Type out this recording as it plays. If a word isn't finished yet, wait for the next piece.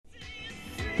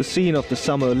The scene of the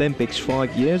Summer Olympics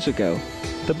 5 years ago,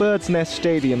 the Bird's Nest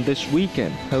Stadium this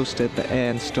weekend hosted the Air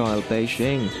and Style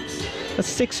Beijing, a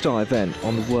six-star event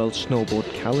on the World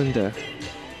Snowboard calendar.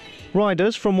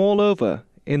 Riders from all over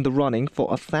in the running for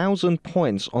 1,000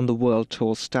 points on the World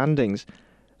Tour standings,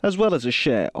 as well as a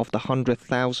share of the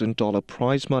 $100,000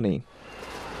 prize money.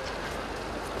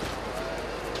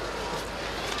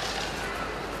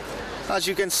 As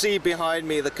you can see behind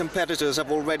me, the competitors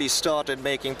have already started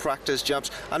making practice jumps,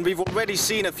 and we've already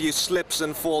seen a few slips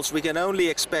and falls. We can only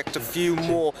expect a few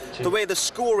more. The way the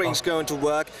scoring's going to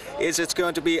work is it's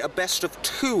going to be a best of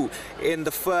 2 in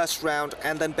the first round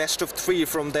and then best of 3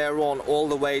 from there on all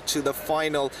the way to the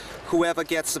final. Whoever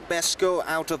gets the best go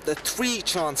out of the 3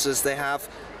 chances they have,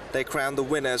 they crown the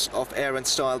winners of Air and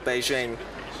Style Beijing.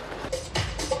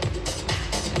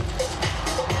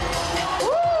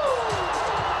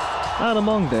 And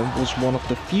among them was one of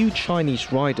the few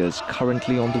Chinese riders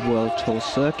currently on the World Tour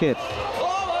circuit.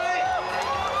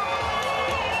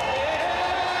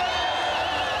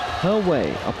 Her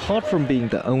Wei, apart from being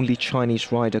the only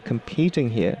Chinese rider competing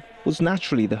here, was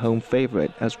naturally the home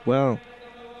favorite as well.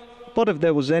 But if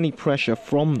there was any pressure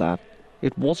from that,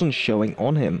 it wasn't showing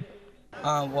on him.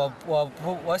 I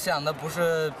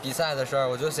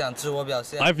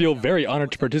feel very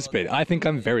honored to participate. I think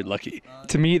I'm very lucky.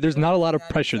 To me, there's not a lot of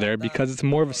pressure there because it's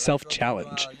more of a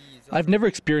self-challenge. I've never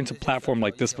experienced a platform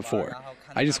like this before.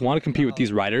 I just want to compete with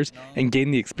these riders and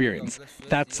gain the experience.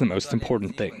 That's the most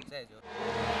important thing.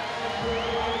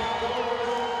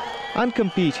 And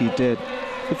compete he did,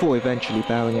 before eventually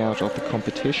bowing out of the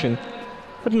competition,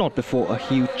 but not before a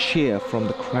huge cheer from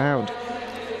the crowd.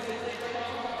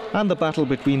 And the battle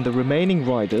between the remaining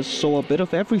riders saw a bit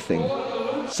of everything.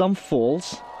 Some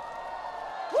falls,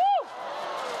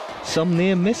 some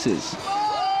near misses,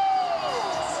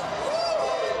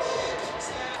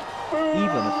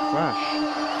 even a crash.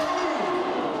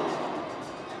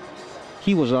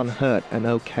 He was unhurt and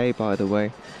okay, by the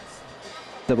way.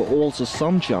 There were also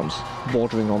some jumps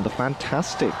bordering on the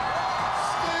fantastic.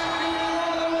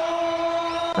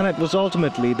 And it was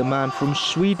ultimately the man from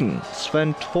Sweden,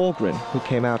 Sven Thorgren, who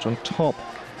came out on top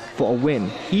for a win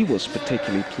he was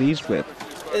particularly pleased with.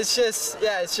 It's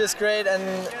just great, and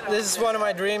this is one of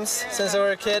my dreams since I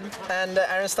was a kid, and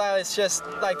Air and Style is just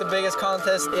like the biggest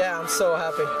contest. Yeah, I'm so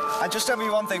happy. And just tell me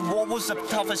one thing, what was the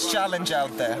toughest challenge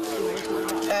out there?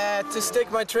 To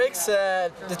stick my tricks,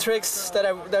 the tricks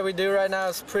that we do right now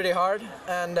is pretty hard,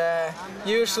 and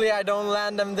usually I don't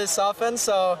land them this often,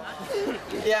 so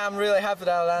yeah, I'm really happy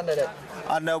that I landed it.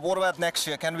 And what about next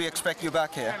year? Can we expect you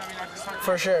back here?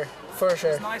 For sure, for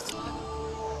sure.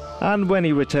 And when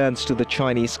he returns to the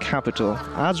Chinese capital,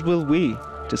 as will we,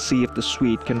 to see if the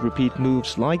Swede can repeat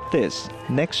moves like this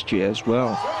next year as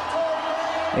well.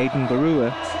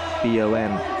 Barua,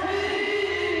 BON.